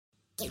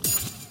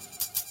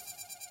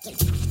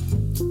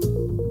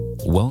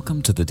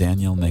Welcome to the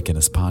Danielle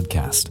McInnes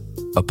Podcast,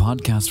 a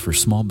podcast for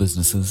small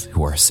businesses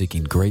who are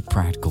seeking great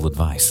practical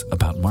advice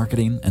about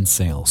marketing and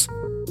sales.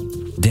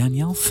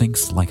 Danielle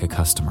thinks like a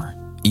customer.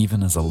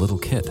 Even as a little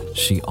kid,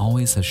 she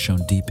always has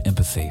shown deep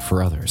empathy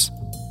for others.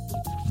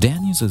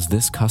 Dan uses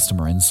this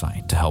customer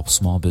insight to help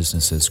small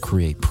businesses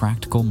create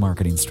practical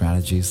marketing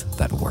strategies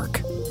that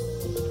work.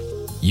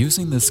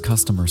 Using this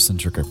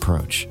customer-centric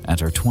approach and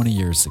her 20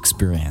 years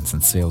experience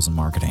in sales and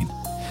marketing,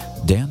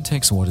 Dan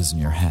takes what is in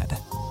your head,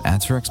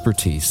 adds her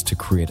expertise to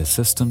create a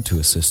system to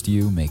assist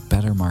you make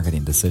better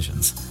marketing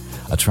decisions,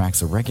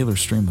 attracts a regular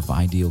stream of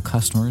ideal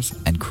customers,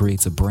 and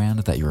creates a brand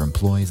that your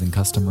employees and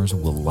customers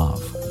will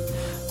love.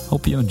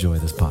 Hope you enjoy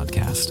this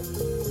podcast.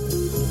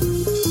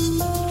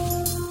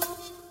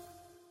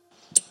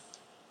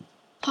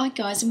 Hi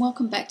guys, and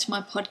welcome back to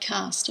my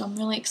podcast. I'm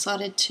really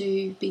excited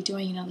to be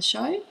doing another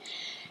show.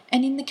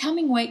 And in the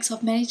coming weeks,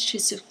 I've managed to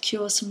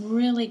secure some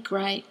really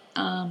great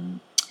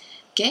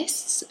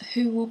guests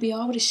who will be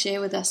able to share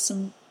with us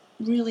some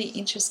really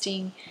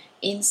interesting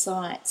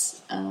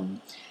insights.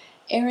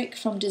 Eric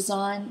from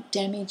Design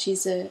Damage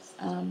is a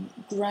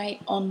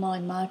great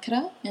online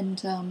marketer,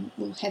 and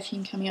we'll have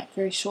him coming up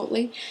very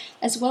shortly,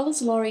 as well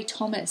as Laurie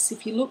Thomas.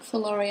 If you look for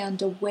Laurie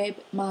under Web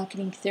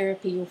Marketing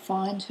Therapy, you'll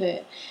find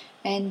her.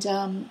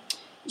 And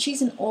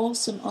she's an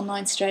awesome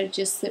online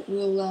strategist that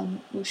will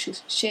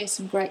share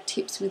some great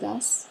tips with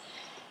us,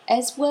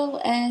 as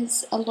well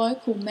as a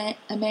local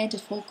Amanda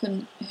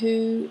Falcon,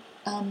 who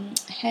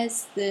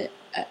has a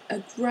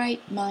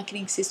great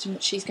marketing system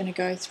that she's going to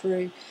go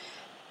through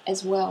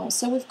as well.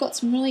 So we've got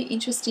some really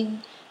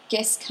interesting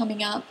guests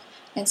coming up,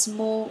 and some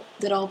more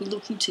that I'll be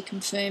looking to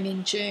confirm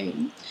in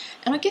June.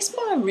 And I guess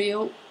my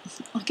real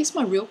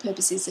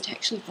purpose is to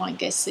actually find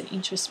guests that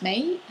interest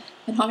me,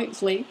 and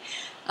hopefully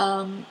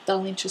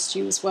they'll interest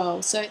you as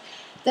well. So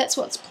that's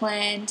what's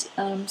planned,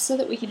 so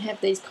that we can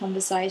have these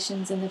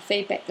conversations, and the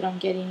feedback that I'm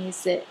getting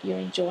is that you're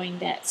enjoying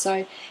that.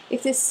 So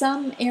if there's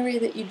some area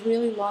that you'd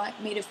really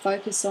like me to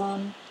focus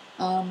on,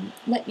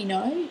 let me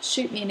know.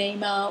 Shoot me an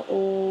email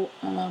or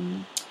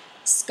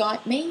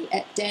Skype me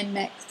at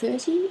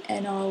danmac30,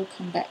 and I'll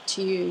come back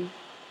to you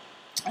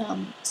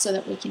so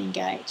that we can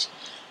engage.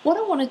 What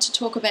I wanted to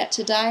talk about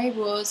today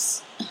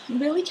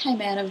really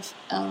came out of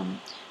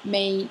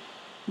me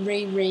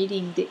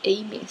rereading The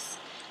E-Myth.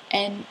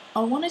 And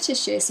I wanted to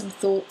share some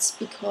thoughts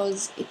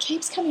because it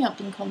keeps coming up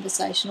in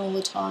conversation all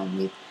the time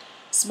with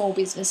small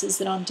businesses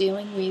that I'm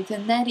dealing with,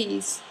 and that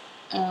is,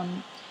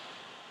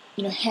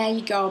 how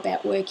you go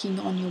about working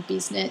on your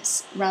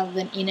business rather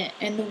than in it,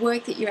 and the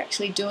work that you're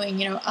actually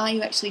doing. Are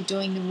you actually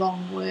doing the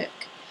wrong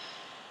work?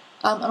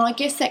 And I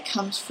guess that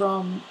comes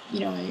from,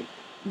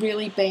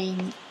 really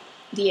being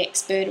the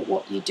expert at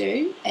what you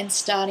do and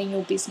starting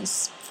your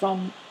business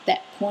from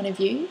that point of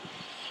view.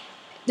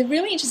 The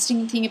really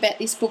interesting thing about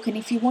this book, and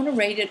if you want to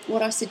read it,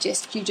 what I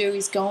suggest you do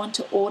is go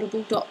onto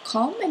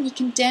audible.com and you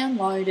can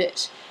download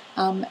it.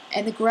 And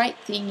the great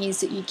thing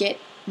is that you get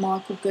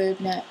Michael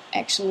Gerbner,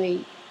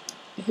 actually,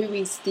 who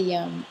is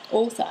the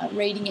author,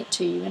 reading it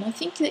to you. And I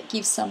think that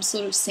gives some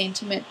sort of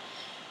sentiment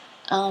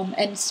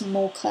and some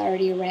more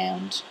clarity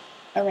around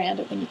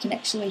it when you can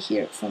actually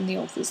hear it from the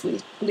author's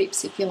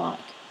lips, if you like.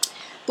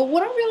 But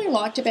what I really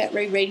liked about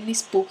rereading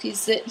this book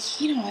is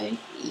that,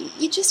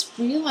 you just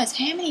realise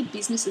how many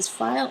businesses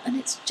fail, and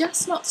it's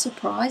just not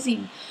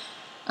surprising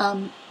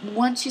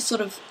once you sort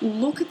of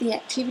look at the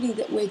activity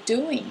that we're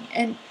doing.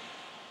 And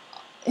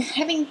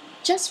having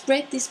just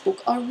read this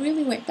book, I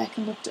really went back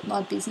and looked at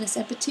my business,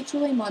 and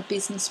particularly my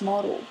business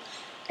model,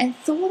 and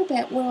thought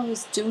about what I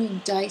was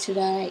doing day to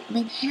day. I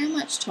mean, how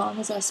much time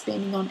was I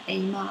spending on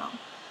email?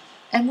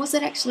 And was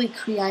it actually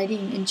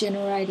creating and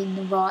generating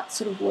the right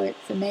sort of work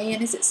for me?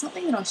 And is it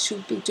something that I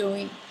should be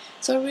doing?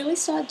 So I really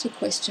started to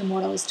question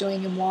what I was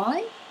doing and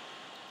why.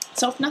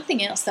 So if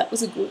nothing else, that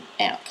was a good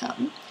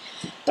outcome.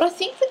 But I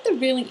think that the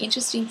really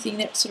interesting thing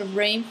that sort of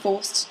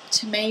reinforced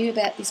to me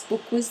about this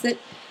book was that,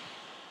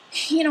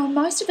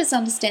 most of us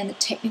understand the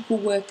technical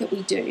work that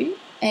we do,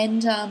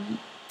 and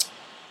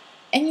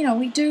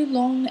we do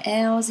long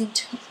hours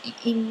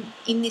in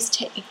this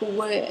technical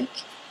work.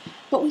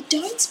 But we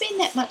don't spend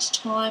that much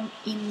time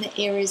in the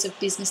areas of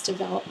business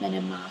development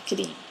and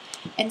marketing.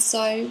 And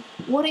so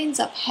what ends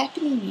up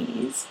happening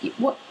is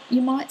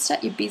you might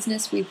start your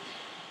business with,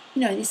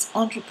 this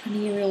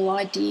entrepreneurial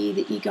idea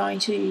that you're going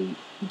to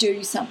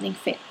do something,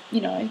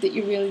 that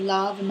you really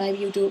love, and maybe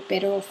you'll do it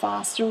better or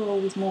faster or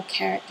with more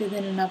character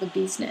than another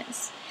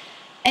business.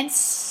 And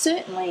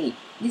certainly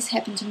this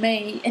happened to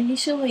me.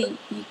 Initially,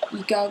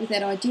 you go with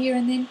that idea,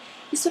 and then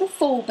you sort of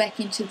fall back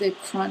into the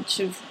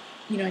crunch of,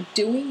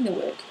 doing the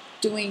work,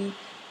 doing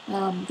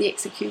the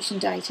execution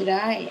day to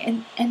day,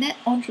 and that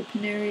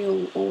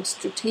entrepreneurial or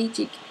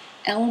strategic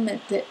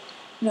element that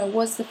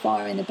was the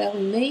fire in the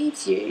belly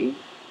leaves you,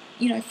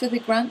 for the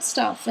grunt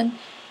stuff, and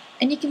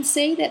you can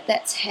see that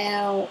that's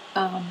how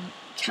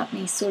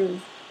companies sort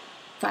of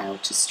fail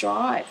to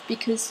strive,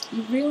 because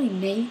you really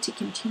need to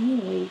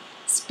continually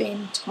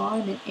spend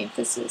time and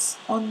emphasis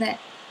on that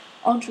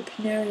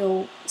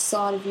entrepreneurial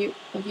side of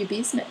your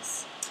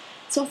business.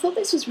 So I thought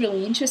this was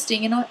really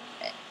interesting,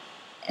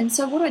 and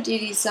so what I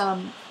did is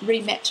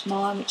rematch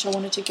mine, which I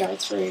wanted to go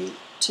through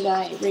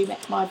today,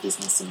 rematch my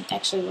business and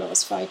actually what I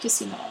was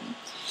focusing on.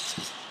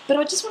 But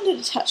I just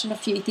wanted to touch on a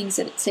few things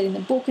that it said in the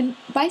book. And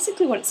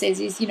basically what it says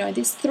is,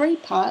 there's three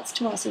parts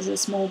to us as a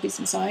small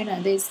business owner.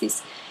 There's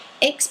this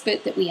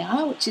expert that we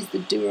are, which is the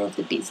doer of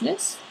the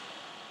business.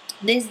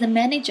 There's the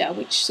manager,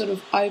 which sort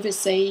of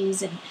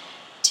oversees and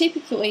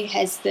typically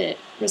has the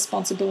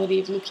responsibility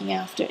of looking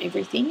after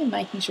everything and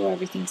making sure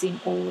everything's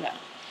in order.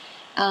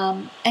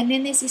 And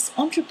then there's this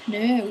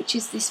entrepreneur, which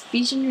is this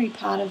visionary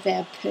part of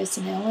our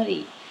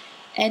personality.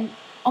 And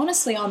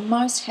honestly, I'm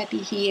most happy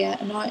here,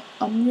 and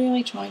I'm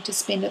really trying to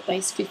spend at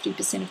least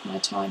 50% of my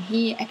time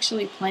here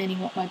actually planning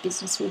what my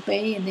business will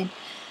be, and then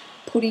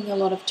putting a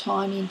lot of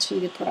time into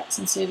the products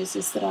and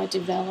services that I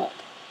develop.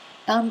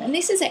 And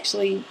this is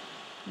actually,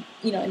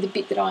 the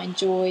bit that I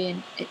enjoy,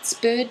 and it's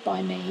spurred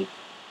by me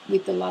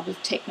with the love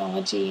of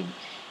technology,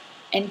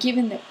 and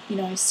given that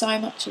so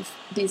much of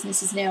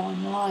business is now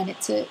online,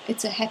 it's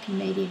a happy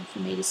medium for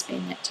me to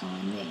spend that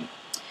time there.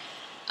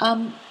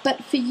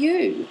 But for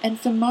you and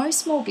for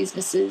most small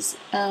businesses,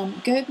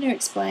 Gerbner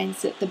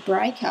explains that the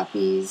breakup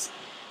is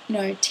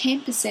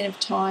 10% of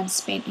time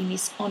spent in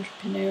this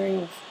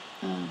entrepreneurial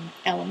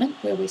element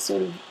where we're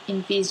sort of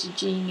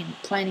envisaging and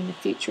planning the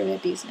future of our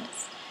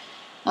business.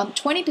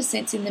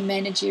 20% is in the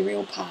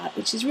managerial part,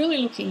 which is really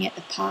looking at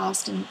the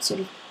past and sort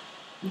of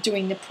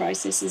doing the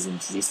processes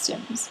and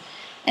systems.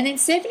 And then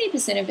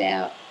 70% of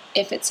our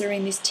efforts are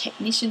in this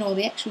technician or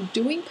the actual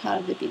doing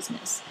part of the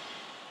business.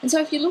 And so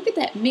if you look at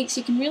that mix,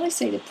 you can really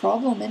see the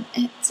problem. And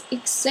it's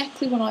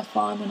exactly what I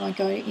find when I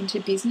go into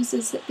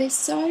businesses, that they're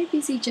so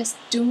busy just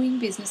doing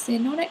business. They're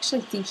not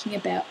actually thinking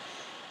about,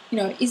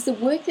 is the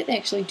work that they're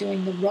actually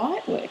doing the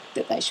right work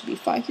that they should be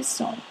focused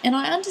on? And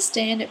I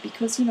understand it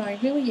because,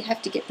 really you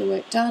have to get the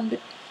work done. But,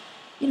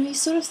 you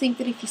sort of think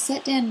that if you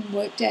sat down and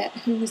worked out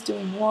who was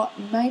doing what,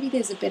 maybe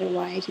there's a better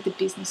way to the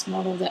business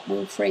model that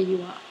will free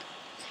you up.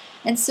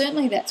 And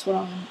certainly that's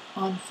what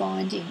I'm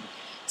finding.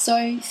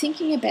 So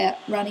thinking about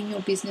running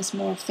your business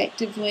more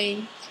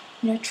effectively,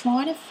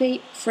 trying to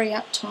free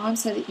up time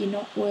so that you're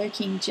not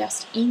working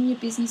just in your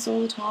business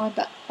all the time,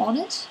 but on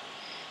it.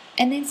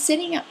 And then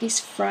setting up this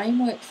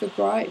framework for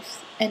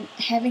growth and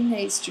having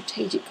these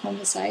strategic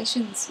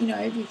conversations,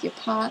 with your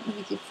partner,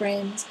 with your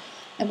friends,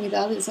 and with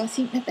others. I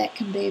think that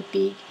can be a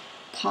big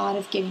part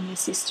of getting the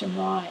system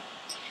right.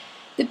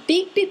 The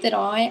big bit that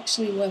I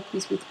actually work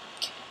with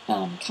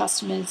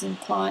customers and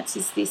clients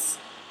is this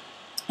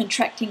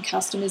attracting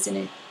customers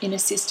in a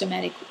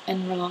systematic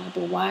and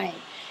reliable way.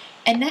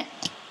 And that,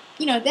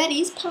 that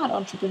is part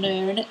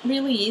entrepreneur, and it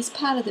really is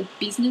part of the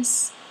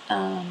business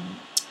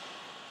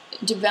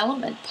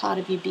development part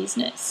of your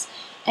business.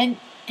 And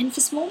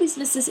for small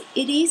businesses,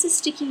 it is a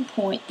sticking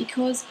point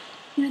because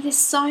there's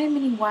so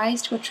many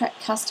ways to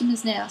attract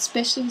customers now,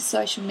 especially with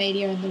social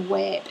media and the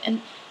web.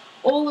 And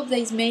all of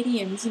these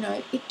mediums,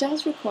 it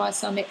does require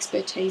some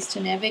expertise to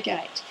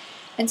navigate.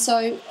 And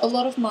so a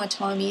lot of my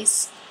time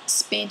is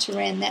spent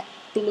around that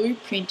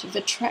blueprint of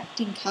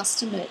attracting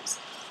customers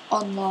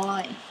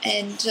online.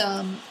 And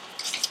so,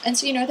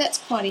 that's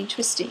quite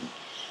interesting.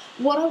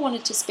 What I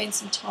wanted to spend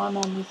some time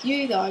on with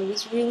you, though,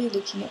 was really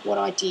looking at what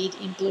I did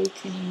in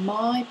blueprinting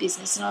my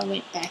business. And I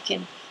went back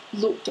and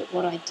looked at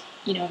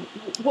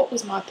what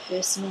was my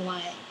personal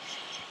aim.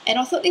 And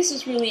I thought this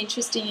was really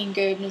interesting in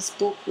Gerbner's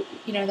book.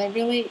 They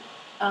really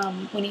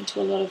went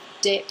into a lot of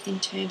depth in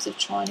terms of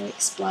trying to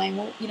explain,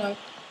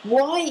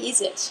 why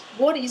is it?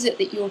 What is it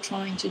that you're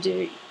trying to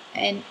do?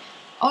 And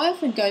I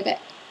often go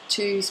back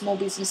to small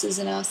businesses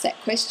and ask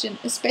that question,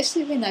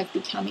 especially when they've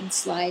become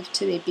enslaved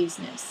to their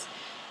business.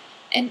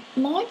 And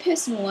my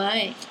personal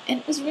aim,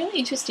 and it was really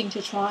interesting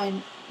to try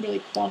and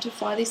really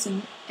quantify this,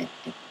 and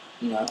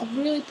I've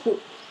really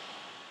put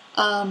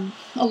a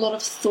lot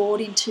of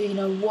thought into,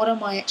 what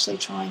am I actually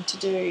trying to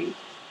do,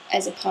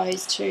 as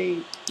opposed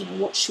to,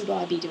 what should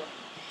I be doing?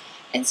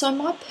 And so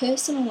my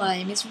personal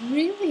aim is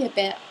really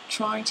about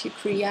trying to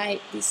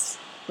create this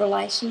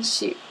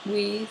relationship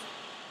with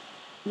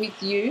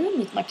you and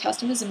with my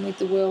customers and with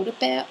the world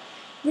about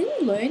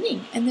really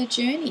learning and the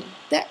journey.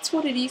 That's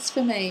what it is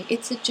for me.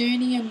 It's a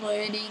journey and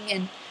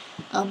learning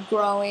and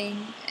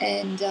growing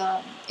and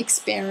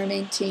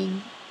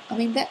experimenting. I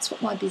mean, that's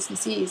what my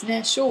business is.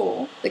 Now,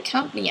 sure, the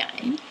company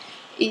aim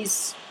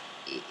is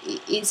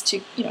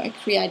to,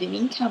 create an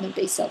income and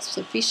be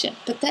self-sufficient.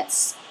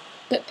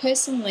 But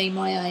personally,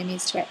 my aim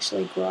is to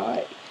actually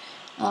grow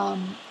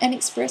and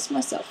express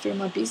myself through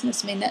my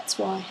business. I mean, that's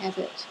why I have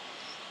it.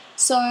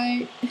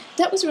 So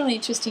that was really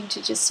interesting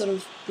to just sort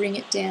of bring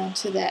it down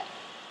to that,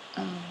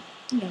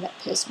 that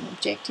personal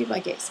objective, I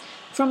guess.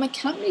 From a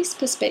company's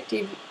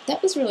perspective,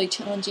 that was really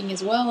challenging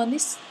as well. And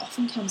this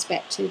often comes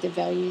back to the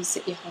values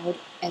that you hold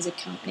as a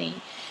company.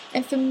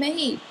 And for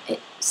me,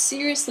 it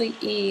seriously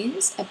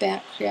is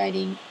about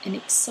creating an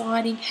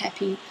exciting,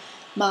 happy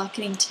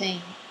marketing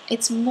team.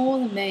 It's more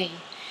than me.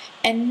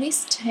 And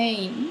this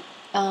team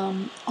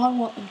I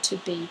want them to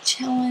be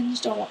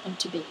challenged, I want them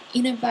to be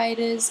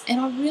innovators,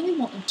 and I really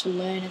want them to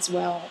learn as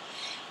well,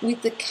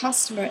 with the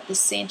customer at the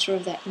centre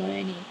of that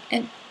learning.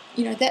 And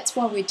that's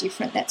why we're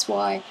different. That's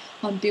why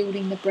I'm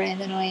building the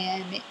brand that I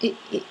am.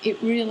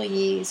 It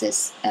really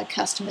is a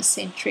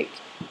customer-centric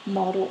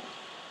model.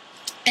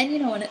 And,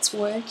 and it's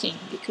working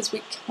because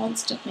we're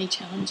constantly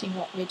challenging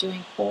what we're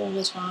doing all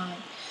the time.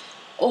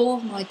 All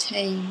of my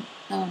team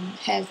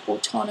have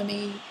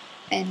autonomy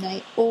and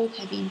they all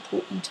have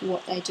input into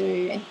what they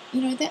do. And,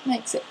 that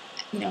makes it,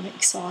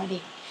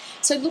 exciting.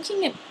 So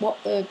looking at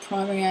what the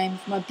primary aim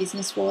of my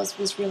business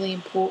was really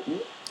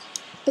important.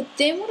 But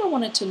then what I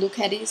wanted to look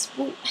at is,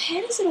 well,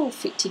 how does it all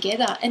fit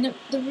together? And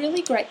the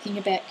really great thing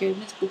about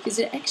Gerbner's book is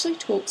it actually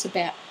talks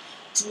about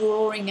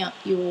drawing up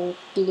your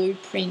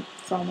blueprint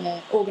from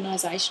an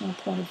organisational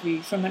point of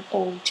view, from an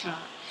org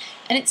chart.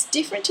 And it's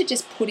different to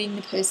just putting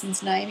the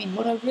person's name in.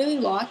 What I really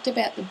liked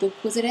about the book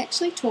was it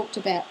actually talked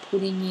about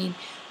putting in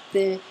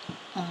the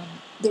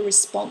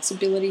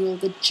responsibility or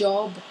the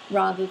job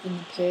rather than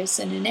the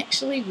person, and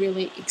actually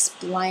really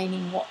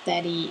explaining what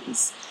that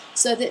is,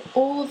 so that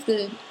all of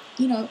the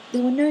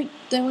there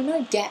were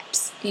no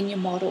gaps in your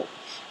model.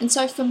 And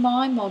so for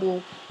my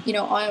model, I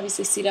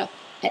obviously sit up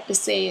at the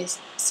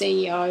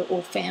CEO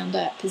or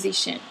founder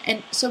position.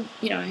 And so,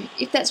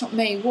 if that's not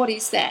me, what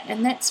is that?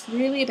 And that's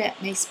really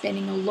about me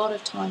spending a lot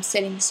of time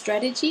setting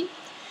strategy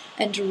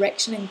and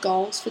direction and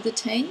goals for the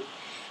team,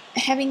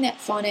 having that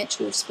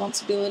financial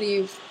responsibility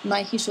of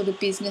making sure the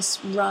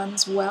business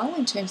runs well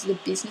in terms of the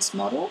business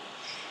model,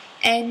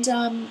 and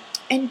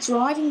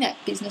driving that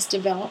business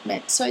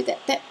development. So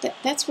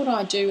that's what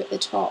I do at the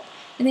top.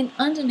 And then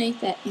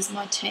underneath that is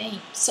my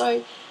team.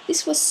 So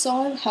this was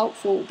so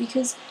helpful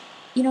because,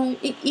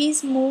 it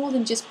is more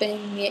than just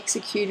being the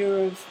executor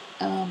of,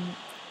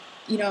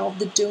 of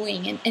the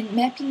doing. And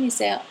mapping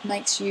this out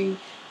makes you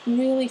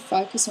really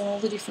focus on all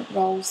the different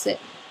roles that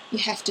you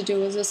have to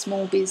do as a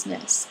small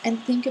business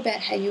and think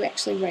about how you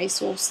actually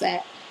resource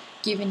that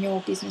given your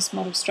business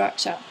model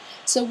structure.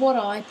 So what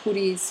I put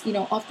is,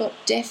 I've got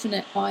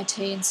definite IT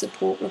and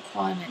support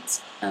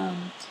requirements.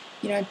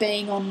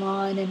 Being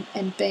online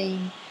and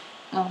being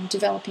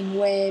developing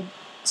web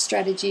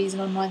strategies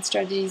and online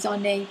strategies, I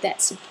need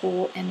that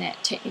support and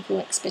that technical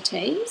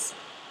expertise.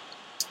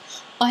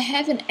 I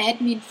have an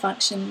admin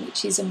function,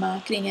 which is a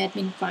marketing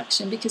admin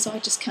function, because I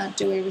just can't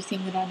do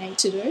everything that I need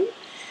to do.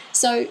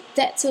 So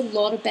that's a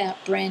lot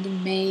about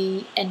branding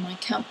me and my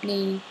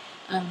company,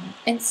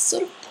 and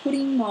sort of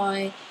putting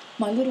my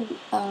little,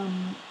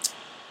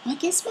 my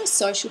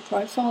social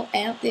profile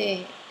out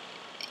there,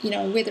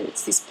 whether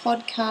it's this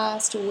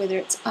podcast or whether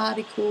it's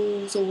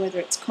articles or whether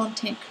it's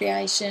content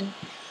creation.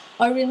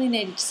 I really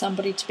needed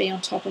somebody to be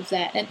on top of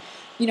that. And,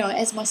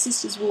 as my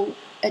sisters will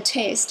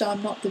attest,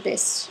 I'm not the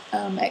best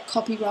at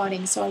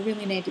copywriting, so I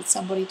really needed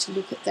somebody to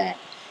look at that.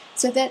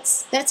 So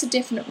that's a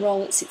definite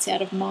role that sits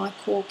out of my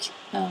core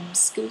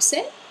skill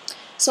set.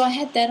 So I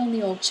had that on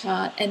the org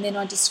chart, and then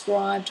I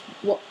described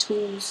what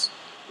tools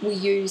we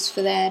use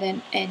for that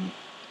and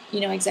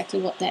exactly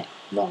what that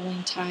role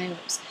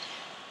entails.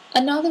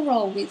 Another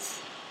role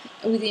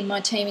within my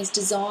team is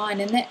design,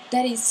 and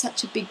that is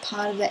such a big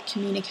part of that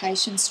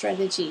communication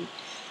strategy.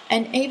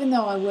 And even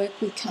though I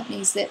work with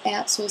companies that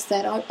outsource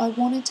that, I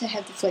wanted to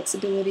have the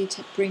flexibility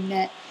to bring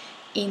that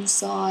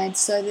inside,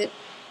 so that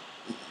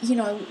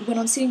when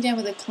I'm sitting down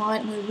with a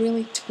client and we're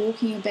really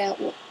talking about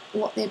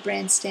what their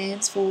brand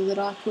stands for, that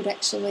I could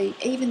actually,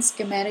 even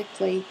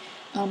schematically,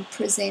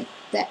 present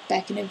that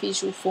back in a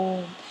visual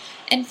form.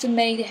 And for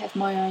me to have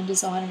my own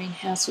designer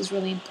in-house was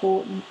really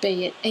important,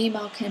 be it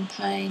email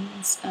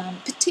campaigns,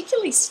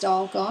 particularly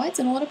style guides.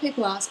 And a lot of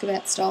people ask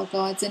about style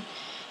guides. And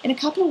in a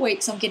couple of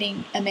weeks, I'm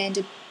getting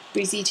Amanda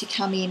Brizzy to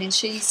come in, and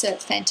she's a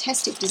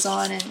fantastic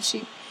designer, and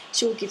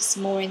she'll give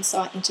some more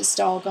insight into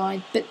style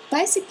guide. But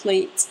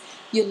basically, it's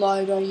your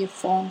logo, your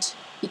font,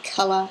 your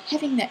colour,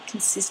 having that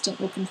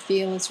consistent look and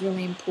feel is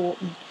really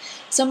important.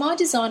 So my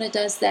designer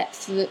does that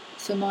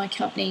for my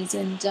companies,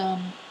 and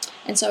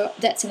so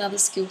that's another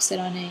skill set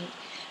I need.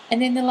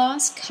 And then the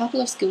last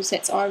couple of skill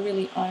sets I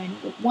really own.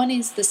 One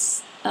is the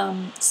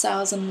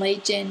sales and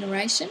lead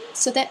generation.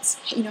 So that's,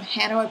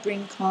 how do I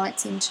bring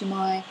clients into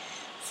my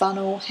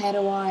funnel? How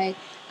do I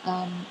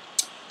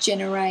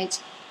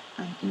generate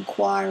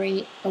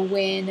inquiry,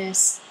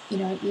 awareness,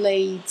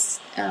 leads,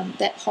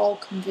 that whole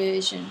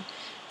conversion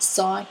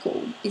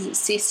cycle is a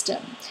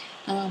system,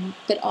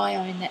 but I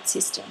own that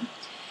system.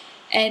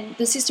 And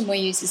the system we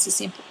use is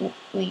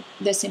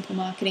the Simple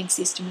Marketing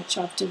System, which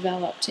I've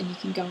developed, and you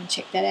can go and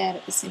check that out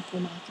at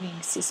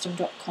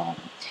thesimplemarketingsystem.com.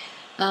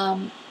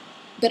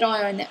 But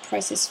I own that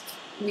process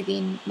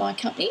within my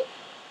company.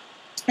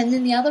 And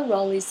then the other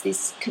role is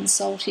this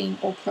consulting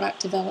or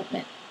product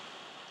development.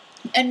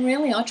 And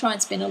really I try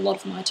and spend a lot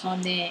of my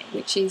time there,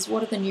 which is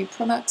what are the new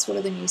products, what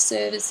are the new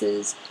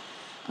services,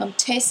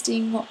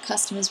 testing what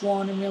customers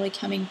want and really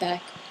coming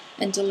back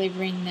and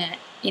delivering that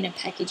in a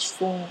packaged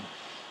form.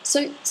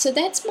 So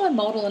that's my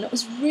model, and it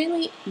was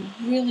really,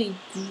 really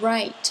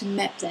great to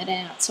map that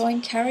out. So I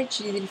encourage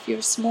you that if you're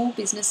a small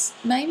business,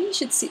 maybe you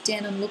should sit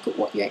down and look at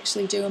what you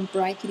actually do and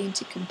break it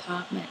into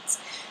compartments.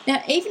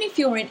 Now, even if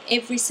you're in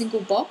every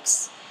single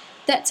box,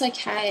 that's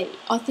okay.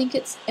 I think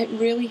it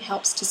really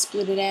helps to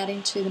split it out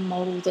into the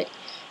model that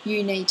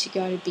you need to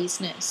go to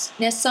business.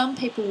 Now, some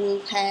people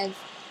will have,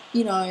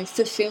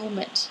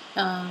 fulfillment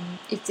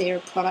if they're a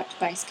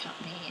product-based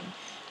company,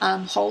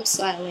 and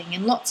wholesaling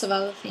and lots of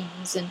other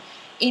things, and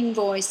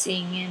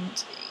invoicing,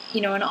 and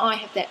and I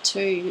have that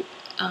too.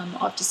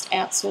 I've just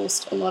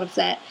outsourced a lot of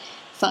that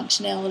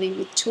functionality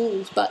with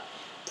tools, but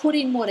put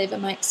in whatever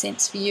makes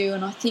sense for you.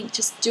 And I think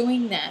just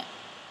doing that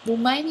will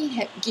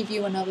maybe give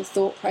you another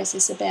thought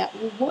process about,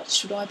 well, what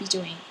should I be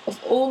doing?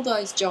 Of all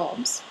those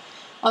jobs,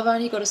 I've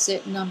only got a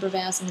certain number of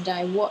hours in the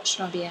day. What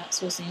should I be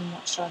outsourcing and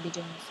what should I be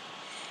doing?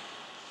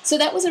 So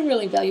that was a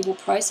really valuable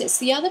process.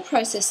 The other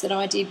process that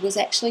I did was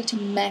actually to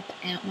map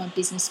out my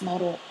business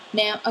model.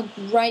 Now, a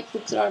great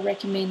book that I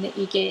recommend that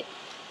you get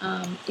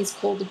is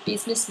called The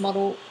Business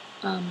Model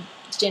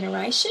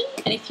Generation.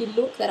 And if you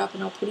look that up,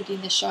 and I'll put it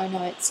in the show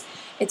notes,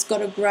 it's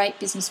got a great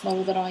business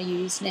model that I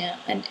use now.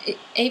 And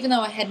even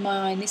though I had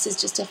my own, this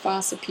is just a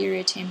far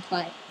superior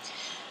template.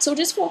 So I'll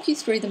just walk you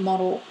through the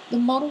model. The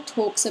model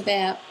talks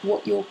about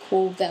what your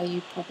core value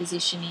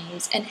proposition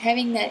is and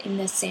having that in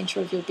the centre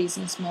of your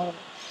business model.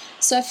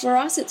 So for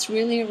us, it's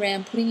really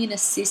around putting in a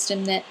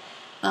system that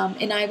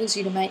enables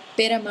you to make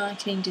better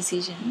marketing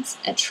decisions,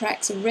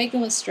 attracts a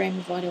regular stream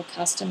of ideal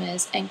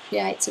customers, and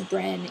creates a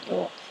brand that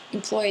your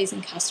employees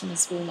and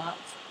customers will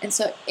love. And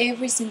so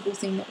every single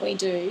thing that we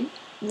do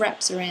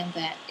wraps around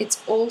that.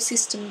 It's all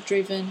system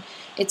driven.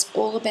 It's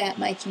all about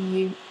making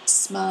you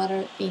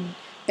smarter in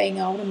being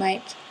able to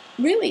make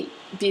really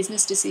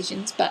business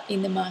decisions, but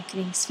in the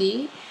marketing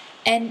sphere.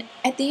 And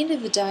at the end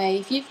of the day,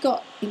 if you've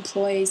got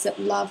employees that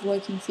love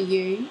working for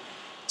you,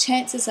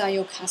 chances are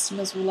your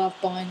customers will love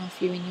buying off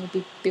you, and you'll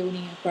be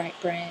building a great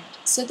brand.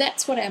 So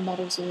that's what our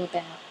model's all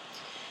about.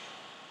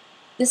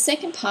 The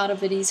second part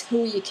of it is,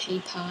 who are your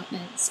key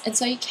partners? And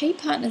so your key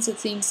partners are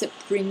things that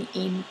bring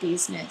in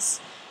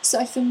business.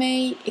 So for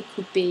me, it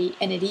could be,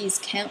 and it is,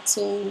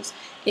 councils,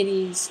 it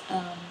is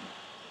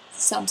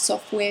some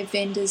software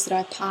vendors that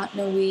I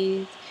partner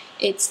with,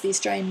 it's the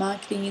Australian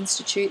Marketing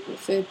Institute that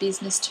refer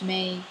business to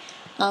me,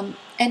 and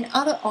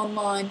other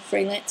online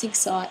freelancing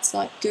sites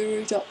like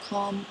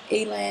guru.com,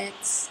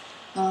 Elance.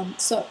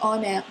 So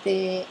I'm out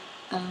there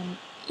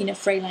in a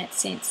freelance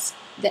sense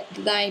that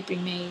they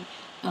bring me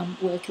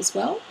work as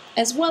well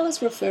as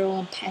referral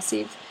and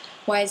passive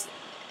ways.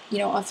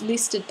 I've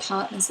listed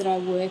partners that I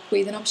work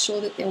with, and I'm sure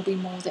that there'll be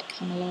more that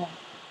come along.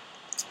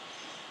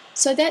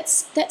 So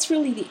that's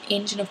really the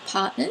engine of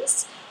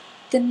partners.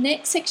 The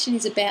next section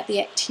is about the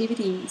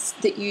activities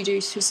that you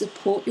do to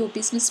support your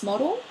business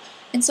model.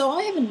 And so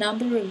I have a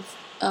number of,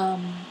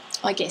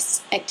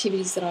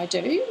 activities that I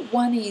do.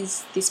 One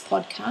is this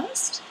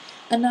podcast.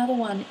 Another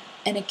one,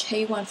 and a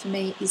key one for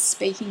me, is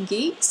speaking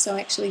gigs. So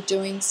actually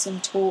doing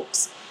some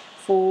talks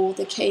for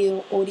the key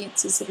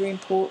audiences that are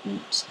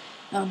important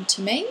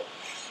to me.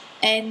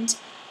 And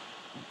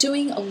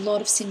doing a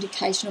lot of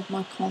syndication of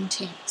my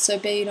content, so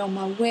be it on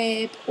my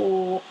web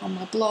or on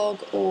my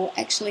blog or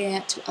actually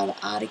out to other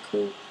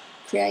article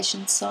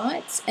creation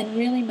sites, and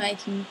really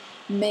making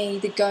me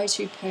the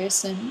go-to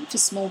person for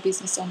small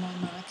business online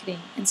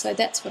marketing. And so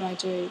that's what I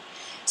do.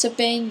 So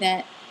being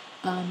that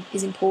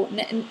is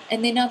important.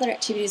 And then other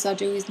activities I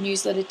do is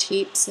newsletter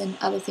tips and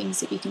other things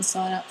that you can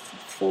sign up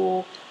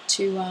for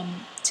to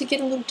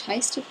get a little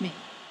taste of me.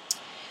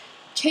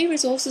 Key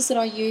resources that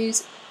I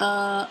use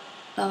are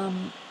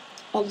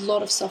a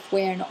lot of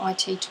software and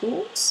IT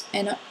tools,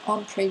 and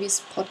on previous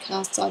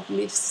podcasts I've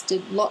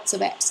listed lots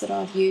of apps that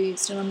I've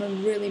used, and I'm a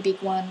really big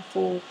one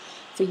for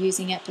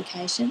using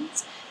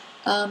applications.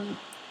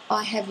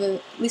 I have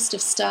a list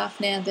of staff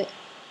now that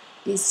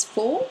is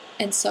full,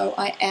 and so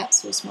I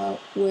outsource my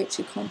work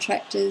to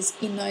contractors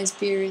in those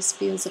various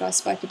fields that I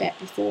spoke about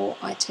before: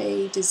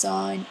 IT,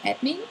 design,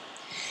 admin.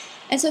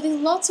 And so there's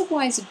lots of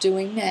ways of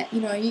doing that.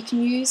 You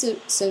can use a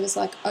service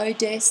like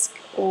Odesk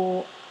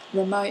or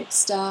remote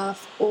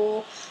staff,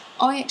 or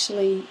I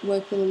actually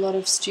work with a lot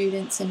of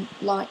students and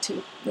like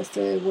to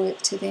refer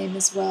work to them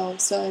as well.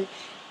 So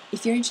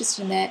if you're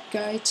interested in that,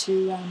 go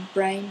to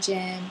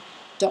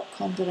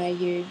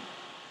brainjam.com.au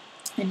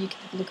and you can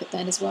have a look at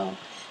that as well.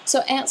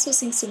 So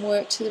outsourcing some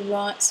work to the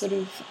right sort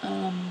of,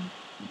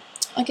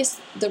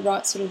 the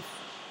right sort of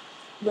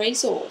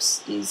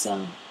resource is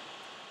a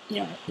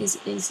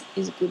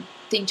good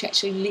thing to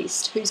actually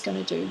list who's going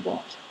to do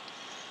what.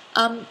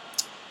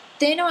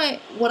 Then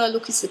what I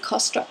look is the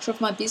cost structure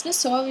of my business.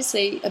 So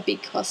obviously a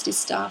big cost is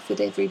staff with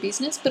every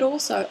business, but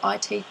also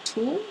IT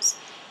tools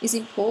is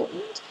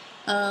important,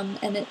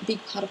 and a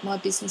big part of my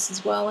business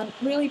as well, and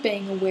really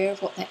being aware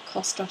of what that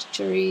cost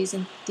structure is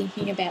and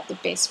thinking about the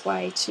best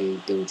way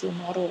to build your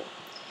model.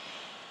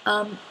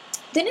 Then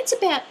it's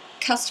about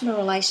customer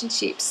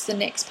relationships, the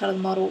next part of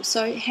the model.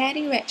 So how do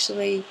you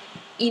actually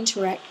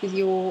interact with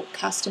your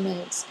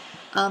customers?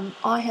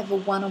 I have a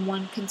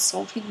one-on-one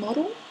consulting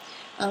model.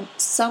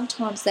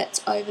 Sometimes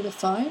that's over the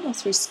phone or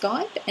through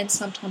Skype, and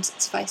sometimes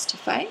it's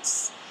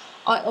face-to-face.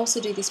 I also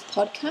do this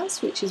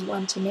podcast, which is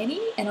one-to-many,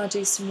 and I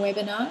do some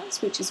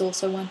webinars, which is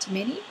also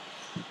one-to-many.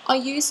 I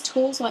use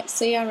tools like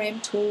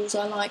CRM tools.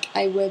 I like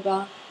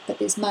Aweber, but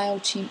there's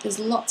MailChimp. There's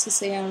lots of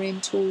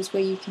CRM tools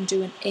where you can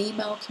do an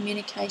email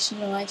communication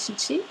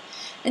relationship,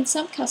 and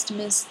some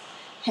customers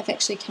have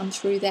actually come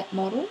through that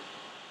model.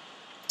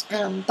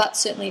 But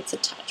certainly it's a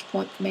touch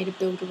point for me to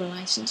build a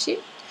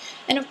relationship.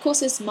 And of course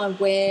there's my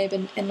web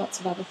and lots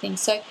of other things.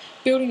 So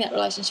building that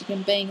relationship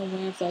and being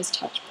aware of those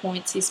touch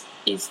points is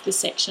the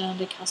section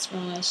under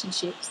customer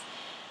relationships.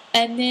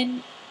 And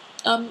then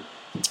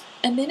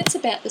it's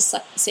about the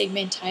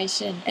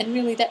segmentation, and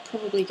really that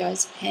probably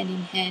goes hand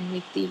in hand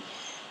with the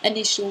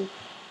initial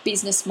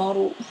business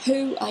model.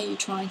 Who are you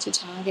trying to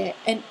target?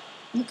 And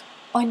look,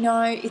 I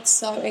know it's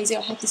so easy.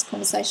 I have this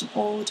conversation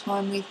all the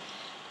time with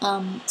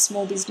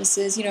small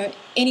businesses,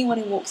 anyone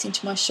who walks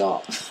into my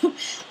shop.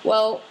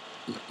 Well,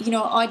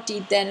 I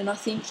did that, and I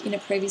think in a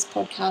previous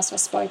podcast I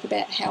spoke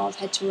about how I've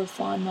had to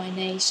refine my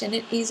niche, and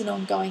it is an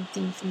ongoing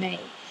thing for me.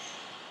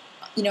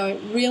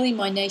 Really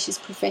my niche is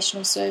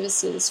professional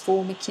services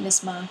for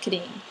McInnes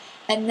Marketing,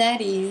 and that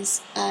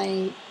is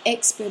an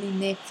expert in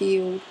their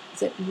field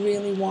that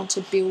really want to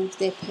build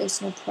their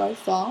personal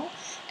profile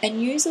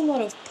and use a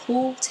lot of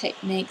pull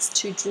techniques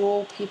to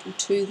draw people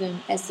to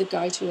them as the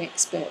go-to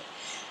expert.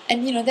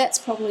 And, that's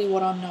probably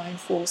what I'm known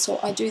for. So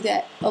I do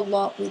that a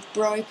lot with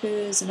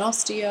brokers and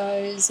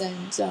osteos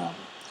and,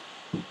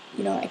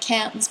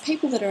 accountants,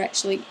 people that are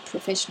actually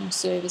professional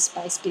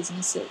service-based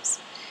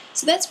businesses.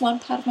 So that's one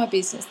part of my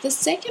business. The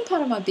second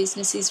part of my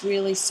business is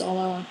really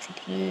solo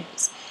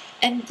entrepreneurs.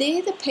 And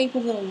they're the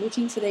people that are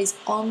looking for these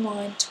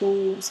online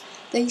tools,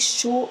 these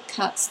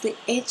shortcuts, the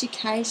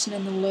education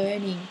and the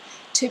learning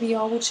to be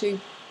able to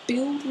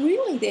build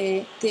really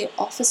their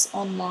office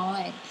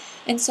online.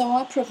 And so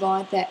I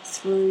provide that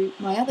through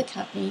my other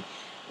company,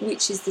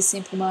 which is the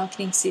Simple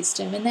Marketing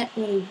System, and that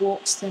really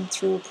walks them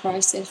through a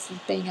process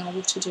of being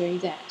able to do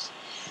that.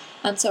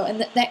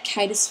 That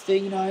caters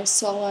for,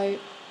 solo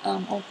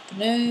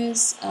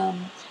entrepreneurs,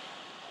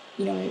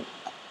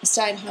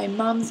 stay-at-home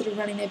mums that are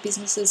running their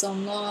businesses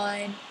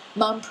online,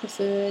 mum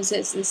prefers,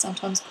 as they're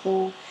sometimes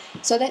called.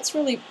 So that's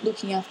really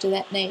looking after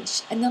that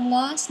niche. And the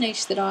last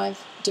niche that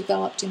I've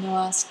developed in the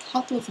last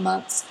couple of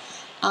months,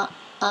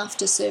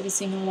 after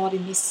servicing a lot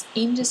in this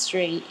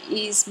industry,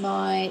 is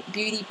my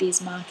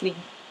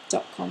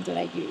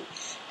beautybizmarketing.com.au.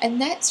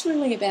 And that's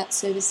really about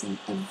servicing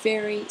a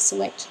very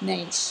select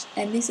niche.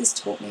 And this has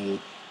taught me,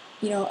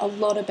 a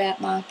lot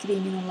about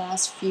marketing in the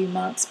last few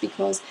months,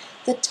 because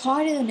the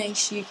tighter the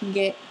niche you can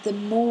get, the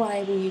more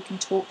able you can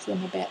talk to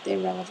them about their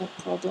relevant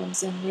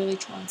problems and really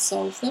try and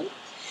solve them.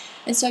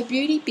 And so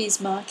Beauty Biz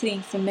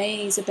Marketing for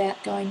me is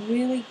about going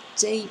really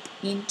deep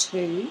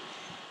into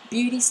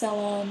beauty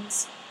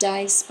salons,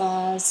 day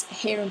spas,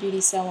 hair and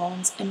beauty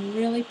salons, and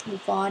really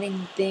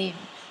providing them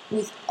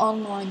with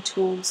online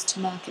tools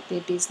to market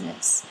their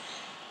business.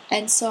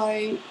 And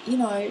so,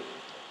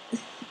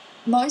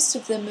 most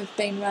of them have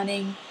been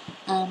running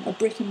a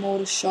brick and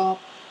mortar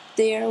shop.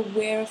 They're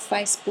aware of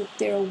Facebook,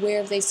 they're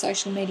aware of these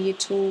social media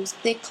tools.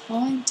 Their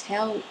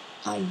clientele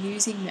are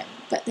using them,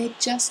 but they're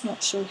just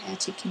not sure how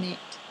to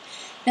connect.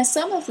 Now,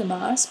 some of them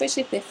are,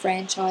 especially if they're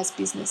franchise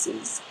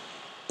businesses,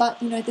 but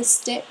the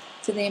step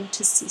for them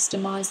to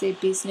systemize their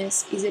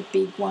business is a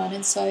big one.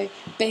 And so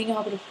being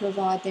able to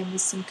provide them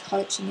with some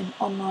coaching and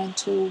online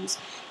tools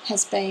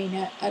has been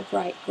a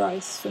great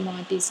growth for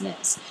my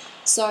business.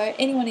 So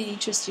anyone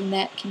interested in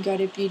that can go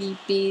to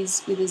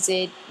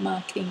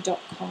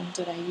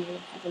beautybizmarketing.com.au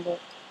and have a look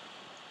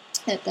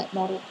at that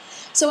model.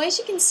 So as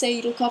you can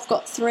see, look, I've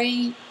got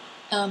three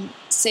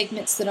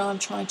segments that I'm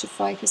trying to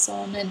focus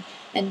on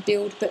and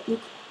build. But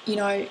look,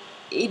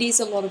 it is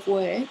a lot of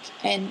work,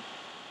 and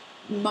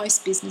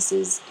most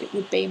businesses, it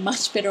would be a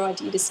much better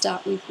idea to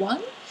start with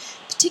one,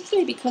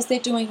 particularly because they're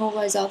doing all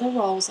those other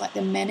roles like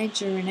the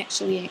manager and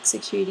actually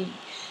executing.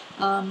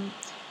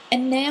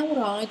 And now what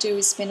I do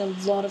is spend a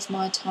lot of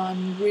my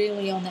time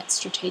really on that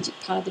strategic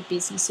part of the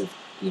business of,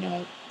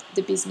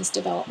 the business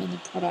development,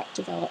 the product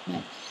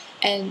development,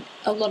 and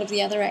a lot of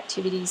the other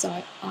activities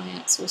I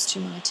outsource to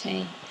my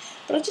team.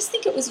 But I just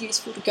think it was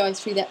useful to go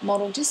through that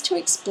model just to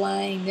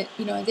explain that,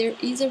 there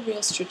is a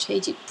real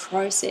strategic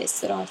process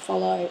that I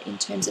follow in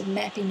terms of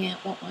mapping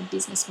out what my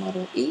business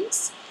model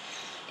is.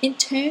 In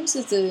terms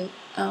of the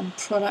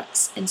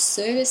products and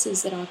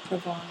services that I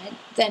provide,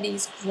 that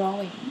is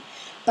growing.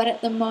 But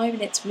at the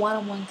moment, it's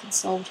one-on-one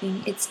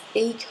consulting, it's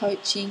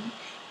e-coaching,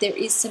 there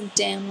is some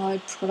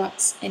download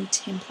products and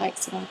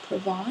templates that I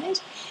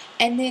provide,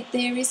 and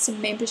there is some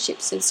membership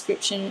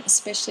subscription,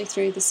 especially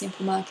through the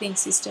Simple Marketing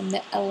System,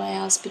 that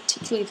allows,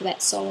 particularly for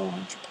that solo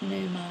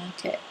entrepreneur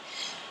market.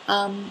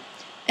 And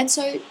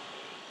so,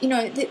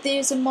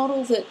 there's a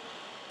model that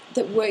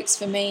works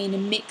for me in a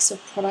mix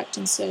of product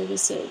and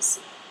services.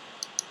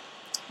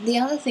 The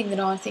other thing that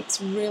I think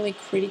is really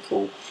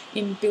critical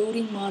in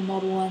building my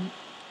model and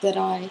that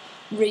I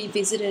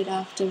revisited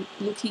after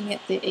looking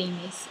at the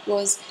E-Myth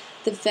was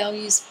the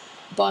values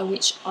by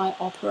which I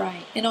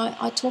operate. And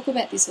I talk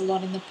about this a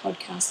lot in the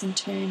podcast in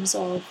terms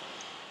of,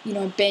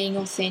 being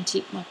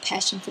authentic, my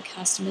passion for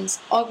customers.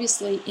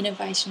 Obviously,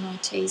 innovation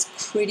IT is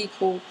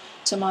critical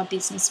to my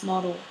business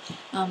model.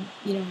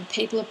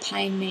 People are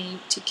paying me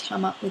to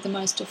come up with the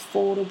most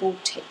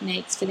affordable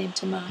techniques for them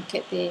to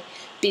market their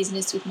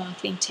business with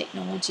marketing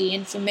technology,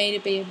 and for me to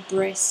be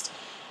abreast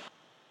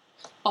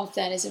of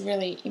that is a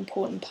really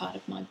important part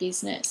of my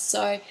business.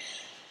 So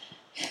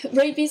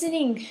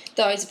revisiting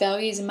those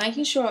values and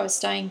making sure I was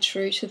staying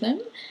true to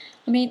them,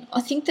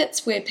 I think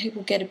that's where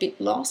people get a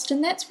bit lost,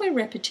 and that's where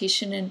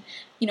repetition and,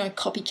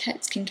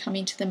 copycats can come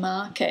into the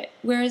market.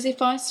 Whereas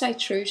if I stay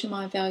true to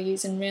my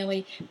values and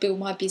really build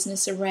my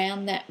business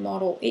around that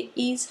model, it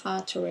is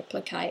hard to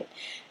replicate.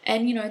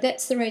 And,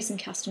 that's the reason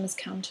customers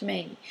come to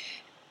me.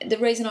 The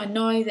reason I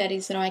know that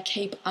is that I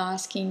keep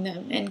asking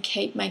them and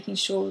keep making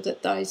sure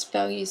that those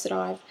values that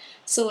I've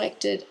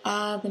selected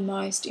are the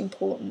most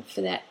important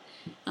for that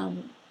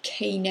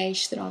key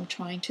niche that I'm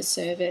trying to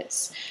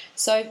service.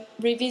 So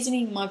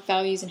revisiting my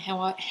values and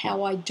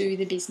how I do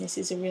the business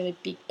is a really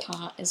big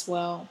part as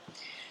well.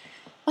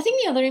 I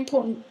think the other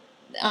important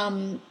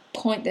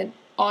point that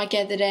I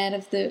gathered out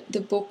of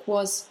the book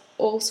was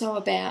also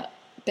about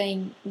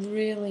being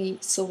really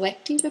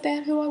selective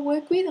about who I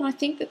work with, and I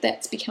think that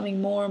that's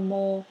becoming more and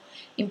more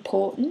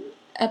important,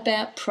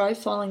 about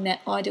profiling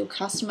that ideal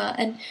customer,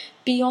 and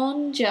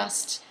beyond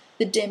just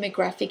the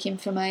demographic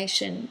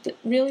information, that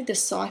really the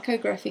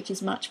psychographic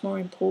is much more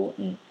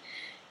important.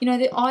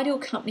 The ideal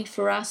company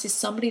for us is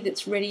somebody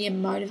that's ready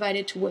and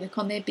motivated to work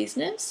on their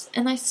business,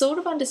 and they sort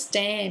of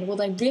understand,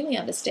 they really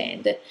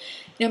understand that,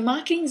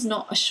 marketing is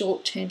not a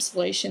short-term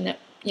solution that,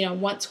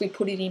 once we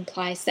put it in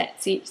place,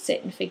 that's it,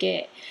 set and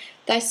forget.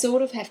 They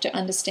sort of have to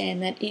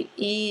understand that it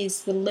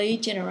is the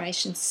lead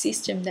generation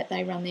system that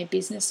they run their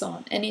business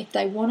on, and if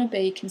they want to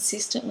be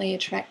consistently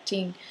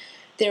attracting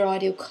their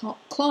ideal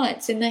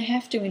clients, then they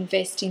have to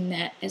invest in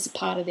that as a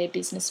part of their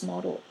business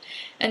model.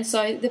 And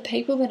so the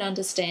people that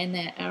understand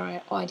that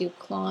are our ideal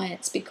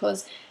clients,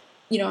 because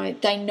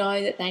they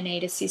know that they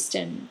need a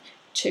system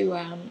to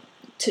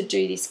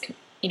do this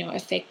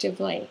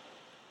effectively.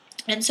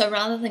 And so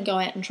rather than go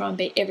out and try and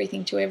be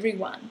everything to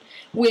everyone,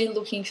 we're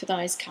looking for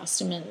those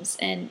customers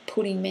and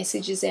putting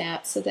messages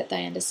out so that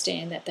they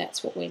understand that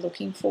that's what we're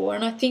looking for.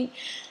 And I think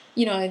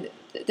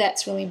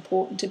that's really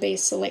important, to be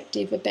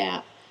selective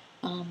about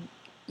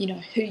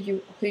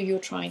who you're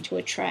trying to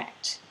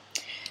attract.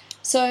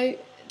 So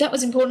that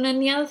was important.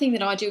 And the other thing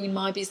that I do in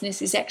my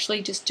business is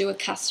actually just do a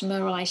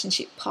customer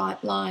relationship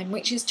pipeline,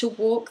 which is to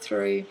walk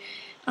through,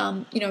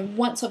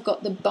 once I've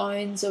got the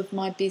bones of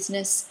my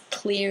business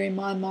clear in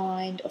my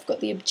mind, I've got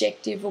the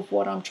objective of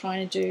what I'm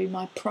trying to do,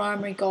 my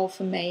primary goal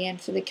for me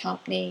and for the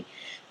company,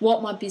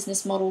 what my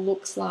business model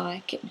looks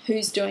like, and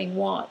who's doing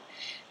what.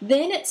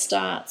 Then it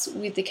starts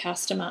with the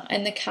customer,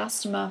 and the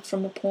customer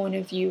from a point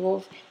of view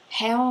of,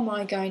 how am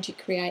I going to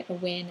create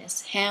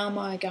awareness? How am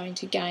I going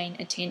to gain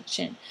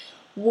attention?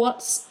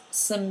 What's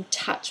some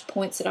touch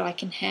points that I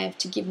can have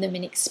to give them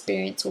an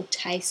experience or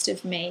taste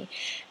of me?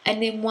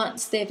 And then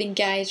once they've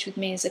engaged with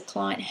me as a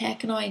client, how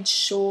can I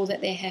ensure that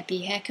they're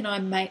happy? How can I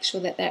make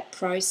sure that that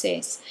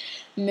process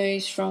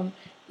moves from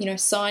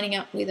signing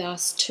up with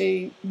us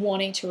to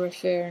wanting to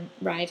refer and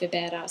rave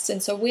about us?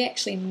 And so we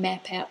actually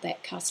map out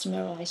that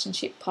customer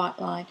relationship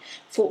pipeline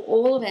for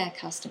all of our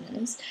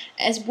customers,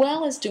 as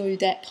well as do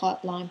that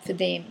pipeline for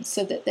them,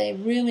 so that they're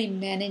really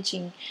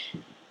managing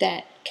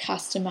that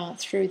customer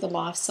through the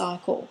life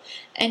cycle.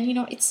 And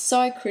it's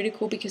so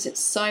critical, because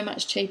it's so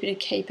much cheaper to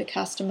keep a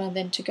customer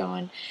than to go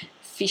and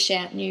fish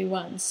out new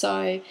ones.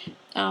 So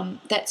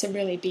that's a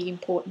really big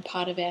important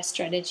part of our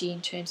strategy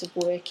in terms of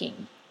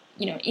working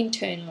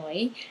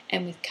internally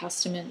and with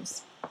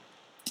customers.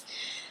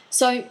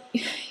 So,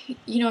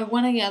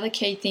 one of the other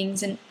key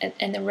things, and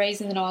the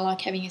reason that I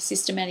like having a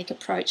systematic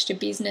approach to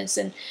business,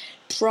 and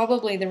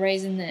probably the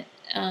reason that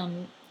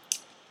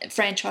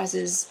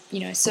franchises,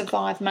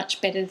 survive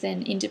much better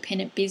than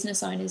independent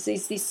business owners,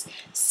 is this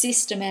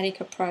systematic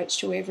approach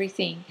to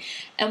everything.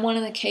 And one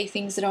of the key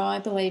things that I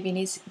believe in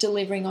is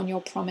delivering on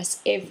your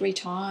promise every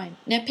time.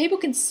 Now, people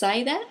can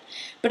say that,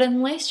 but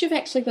unless you've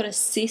actually got a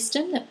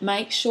system that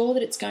makes sure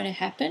that it's going to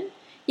happen,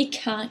 you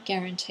can't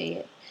guarantee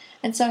it.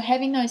 And so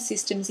having those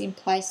systems in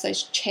place,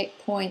 those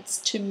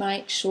checkpoints to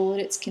make sure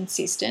that it's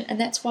consistent, and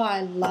that's why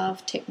I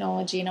love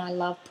technology and I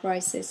love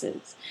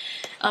processes,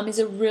 is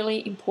a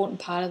really important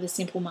part of the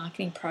simple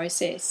marketing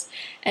process.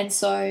 And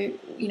so,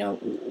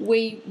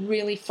 we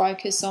really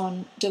focus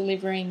on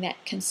delivering that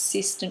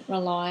consistent,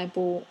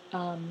 reliable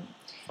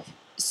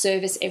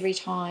service every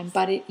time,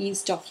 but it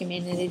is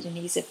documented and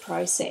is a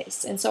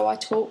process. And so I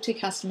talk to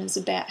customers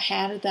about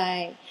how do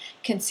they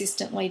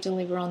consistently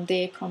deliver on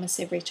their promise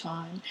every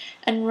time,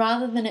 and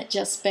rather than it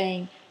just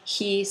being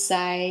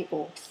hearsay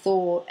or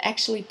thought,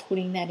 actually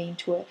putting that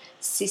into a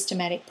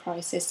systematic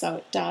process so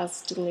it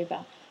does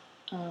deliver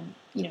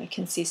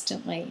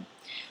consistently.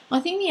 I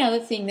think the other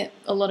thing that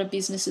a lot of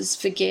businesses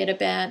forget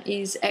about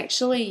is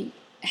actually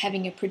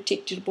having a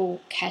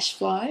predictable cash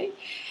flow.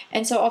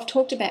 And so I've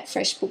talked about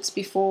FreshBooks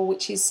before,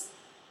 which is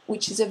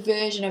which is a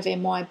version of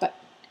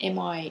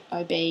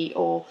MYOB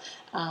or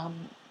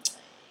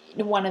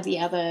one of the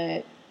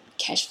other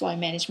cash flow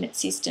management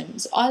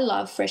systems. I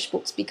love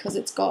FreshBooks because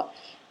it's got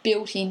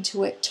built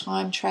into it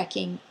time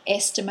tracking,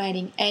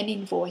 estimating and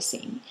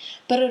invoicing,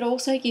 but it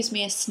also gives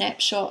me a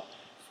snapshot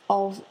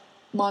of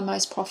my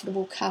most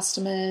profitable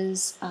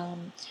customers,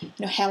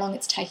 how long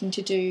it's taking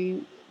to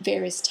do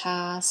various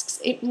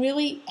tasks. It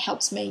really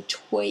helps me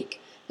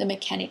tweak the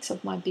mechanics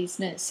of my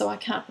business, so I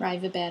can't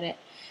rave about it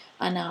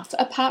enough.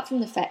 Apart from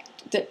the fact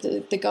that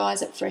the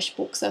guys at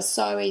FreshBooks are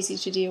so easy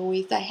to deal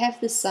with, they have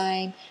the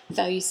same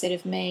value set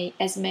of me,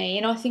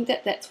 and I think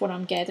that that's what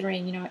I'm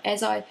gathering.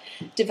 As I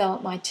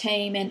develop my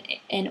team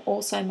and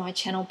also my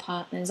channel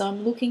partners,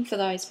 I'm looking for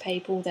those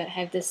people that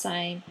have the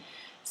same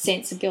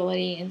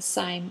sensibility and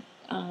same,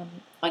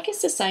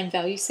 the same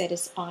value set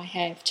as I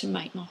have to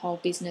make my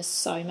whole business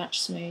so much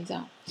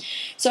smoother.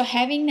 So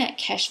having that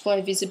cash flow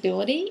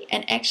visibility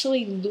and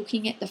actually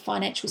looking at the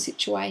financial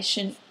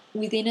situation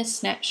within a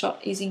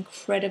snapshot is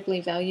incredibly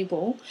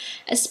valuable,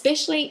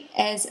 especially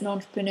as an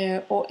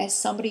entrepreneur or as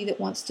somebody that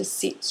wants to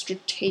sit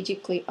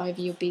strategically over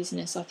your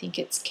business. I think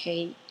it's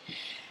key.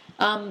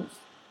 One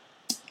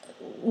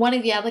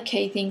of the other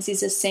key things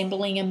is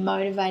assembling and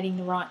motivating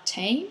the right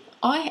team.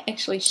 I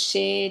actually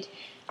shared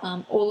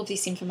all of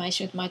this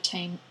information with my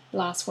team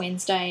last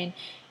Wednesday, and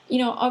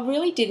I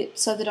really did it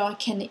so that I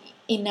can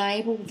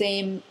enable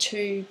them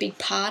to be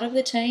part of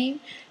the team,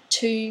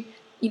 to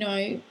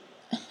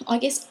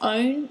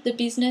own the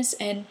business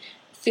and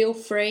feel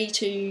free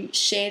to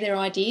share their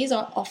ideas.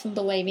 I often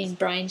believe in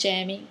brain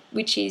jamming,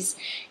 which is,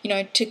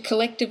 to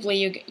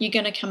collectively you're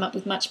going to come up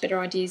with much better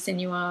ideas than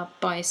you are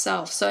by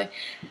yourself. So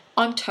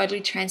I'm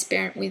totally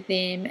transparent with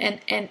them,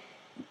 and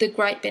the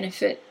great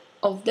benefit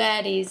of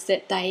that is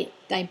that they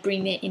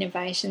bring their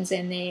innovations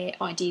and their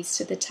ideas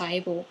to the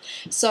table.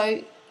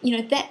 So,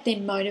 that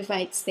then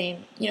motivates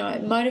them.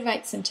 It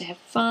motivates them to have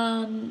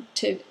fun,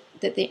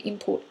 that their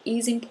input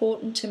is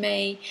important to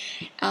me,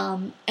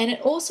 and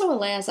it also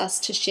allows us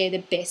to share the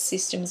best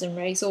systems and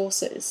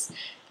resources,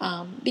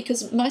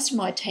 because most of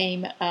my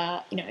team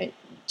are,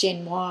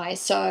 Gen Y,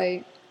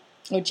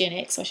 or Gen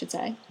X, I should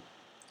say,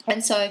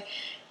 and so,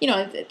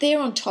 they're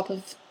on top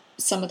of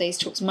some of these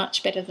tools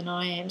much better than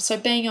I am. So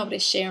being able to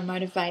share and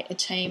motivate a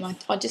team,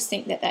 I just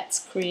think that that's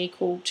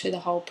critical to the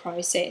whole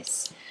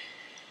process.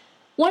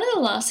 One of the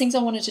last things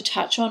I wanted to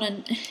touch on,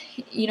 and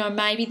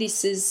maybe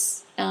this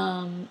is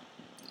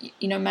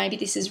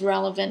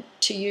relevant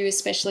to you,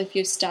 especially if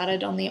you've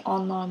started on the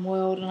online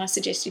world, and I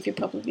suggest if you're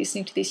probably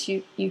listening to this,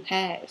 you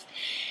have.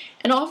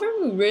 And I've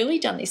really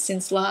done this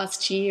since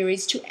last year,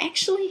 is to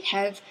actually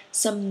have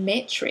some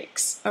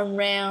metrics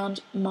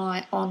around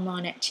my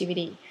online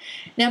activity.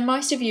 Now,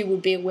 most of you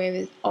would be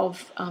aware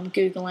of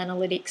Google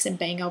Analytics and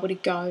being able to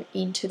go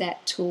into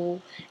that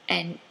tool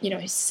and,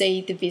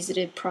 see the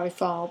visited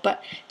profile.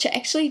 But to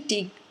actually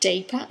dig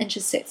deeper and to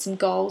set some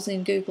goals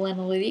in Google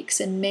Analytics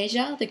and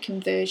measure the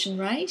conversion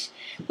rate,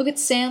 look, it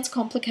sounds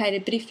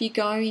complicated, but if you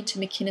go into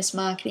McInnes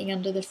Marketing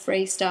under the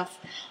free stuff,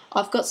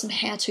 I've got some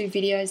how-to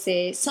videos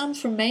there, some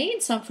from me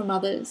and some from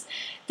others,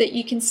 that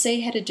you can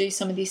see how to do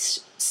some of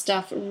this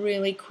stuff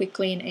really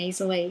quickly and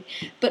easily.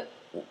 But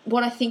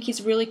what I think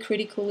is really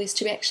critical is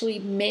to actually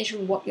measure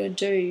what you're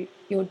doing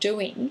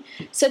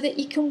so that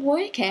you can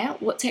work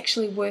out what's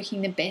actually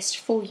working the best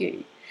for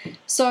you.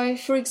 So,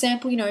 for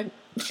example,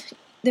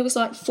 there was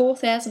like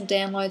 4,000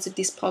 downloads of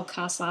this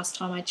podcast last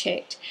time I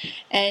checked,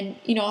 and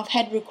I've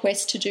had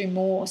requests to do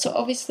more. So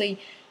obviously,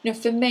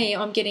 for me,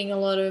 I'm getting a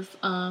lot of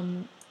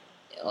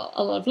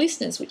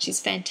listeners, which is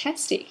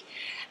fantastic.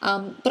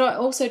 But I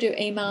also do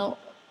email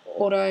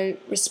auto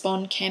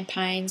respond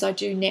campaigns. I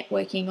do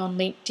networking on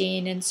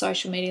LinkedIn and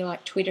social media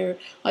like Twitter.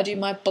 I do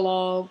my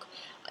blog.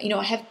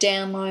 I have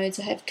downloads.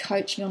 I have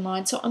coaching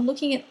online. So I'm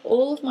looking at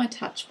all of my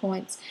touch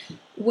points,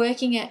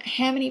 working out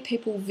how many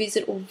people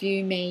visit or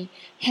view me,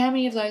 how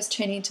many of those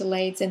turn into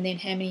leads, and then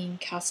how many in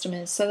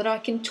customers, so that I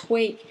can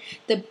tweak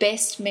the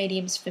best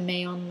mediums for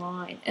me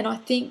online. And I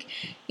think,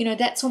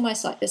 that's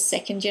almost like the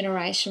second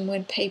generation,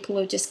 when people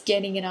are just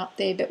getting it up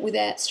there, but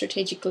without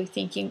strategically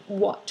thinking,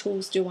 what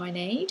tools do I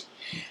need?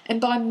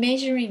 And by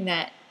measuring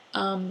that,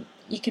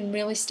 you can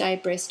really stay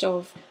abreast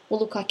of,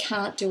 well, look, I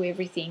can't do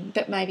everything,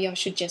 but maybe I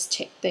should just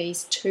check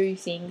these 2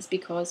 things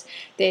because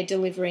they're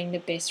delivering the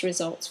best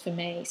results for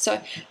me.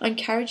 So I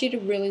encourage you to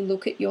really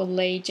look at your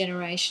lead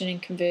generation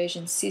and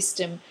conversion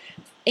system,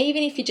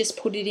 even if you just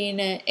put it in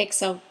an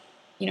Excel,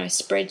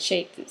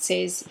 spreadsheet that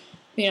says,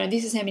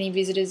 this is how many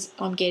visitors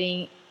I'm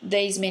getting,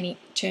 these many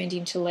turned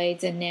into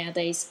leads, and now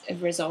these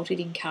have resulted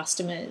in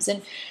customers.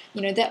 And,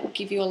 that will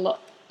give you a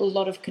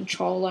lot of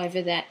control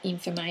over that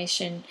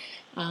information,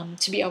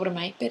 to be able to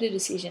make better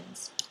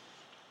decisions.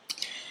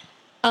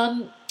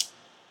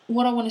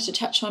 What I wanted to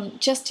touch on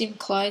just in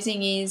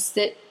closing is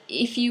that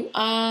if you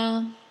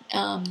are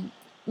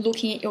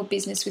looking at your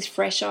business with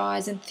fresh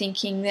eyes and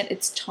thinking that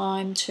it's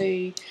time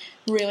to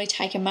really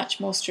take a much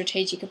more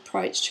strategic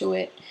approach to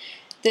it,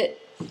 that,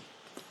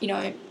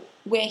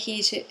 we're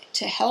here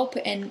to help,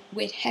 and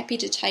we're happy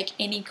to take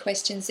any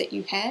questions that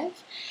you have.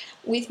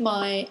 with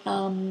my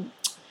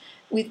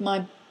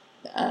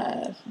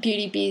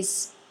beauty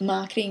biz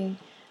marketing,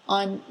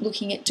 I'm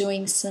looking at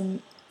doing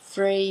some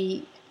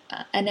free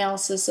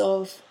analysis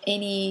of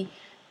any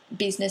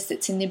business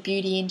that's in the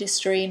beauty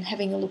industry and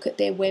having a look at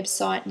their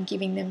website and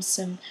giving them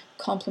some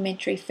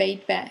complimentary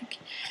feedback.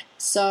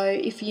 So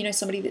if you know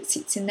somebody that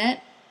sits in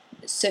that,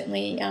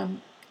 certainly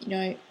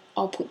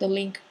I'll put the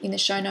link in the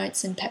show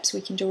notes and perhaps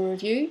we can do a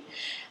review.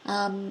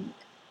 And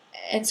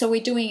so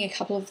we're doing a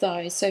couple of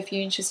those. So if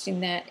you're interested in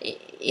that,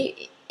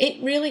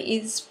 it really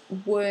is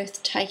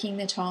worth taking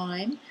the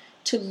time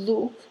to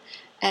look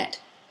at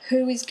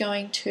who is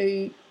going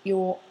to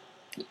your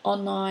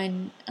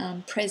online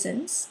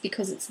presence,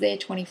 because it's there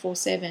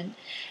 24/7,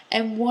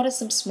 and what are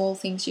some small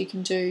things you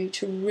can do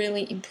to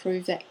really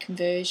improve that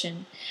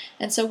conversion.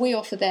 And so we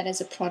offer that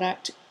as a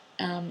product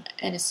and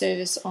a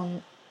service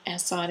on our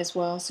site as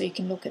well, so you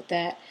can look at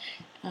that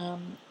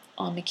on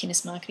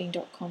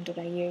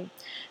mcinnesmarketing.com.au.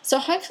 So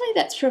hopefully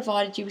that's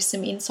provided you with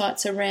some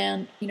insights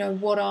around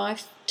what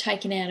I've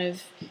taken out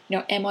of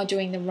am I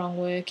doing the wrong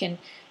work, and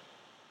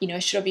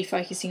should I be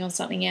focusing on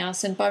something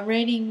else. And by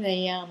reading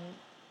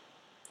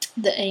the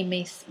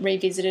E-Myth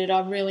Revisited, I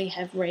really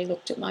have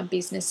re-looked at my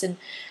business and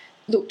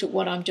looked at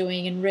what I'm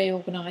doing and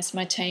reorganised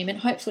my team, and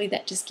hopefully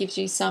that just gives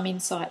you some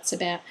insights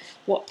about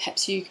what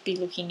perhaps you could be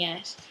looking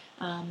at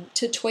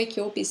to tweak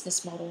your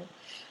business model.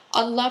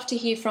 I'd love to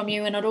hear from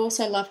you, and I'd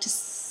also love to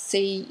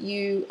see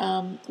you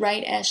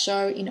rate our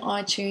show in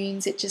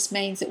iTunes. It just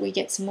means that we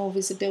get some more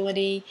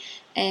visibility,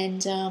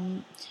 and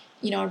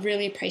I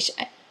really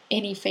appreciate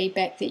any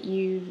feedback that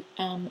you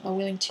are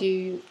willing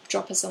to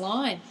drop us a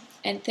line.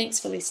 And thanks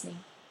for listening.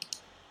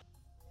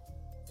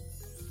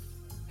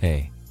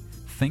 Hey,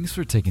 thanks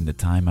for taking the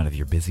time out of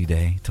your busy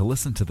day to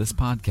listen to this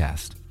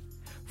podcast.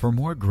 For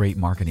more great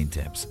marketing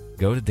tips,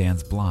 go to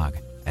Dan's blog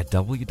at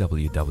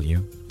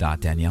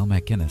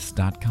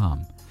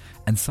www.daniellemckinnis.com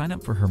and sign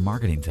up for her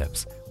marketing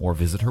tips, or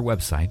visit her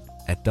website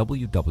at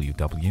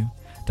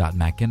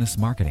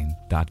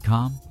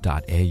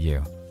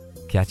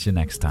www.mckinnesmarketing.com.au. Catch you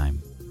next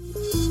time.